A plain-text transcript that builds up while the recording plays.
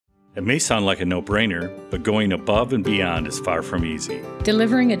It may sound like a no-brainer, but going above and beyond is far from easy.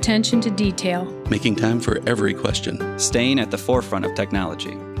 Delivering attention to detail. Making time for every question. Staying at the forefront of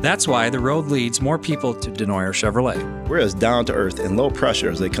technology. That's why the road leads more people to DeNooyer Chevrolet. We're as down to earth and low pressure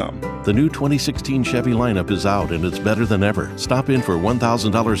as they come. The new 2016 Chevy lineup is out and it's better than ever. Stop in for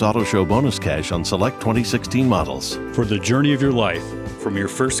 $1,000 auto show bonus cash on select 2016 models. For the journey of your life, from your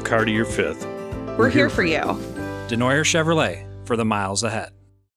first car to your fifth, we're here for you. DeNooyer Chevrolet, for the miles ahead.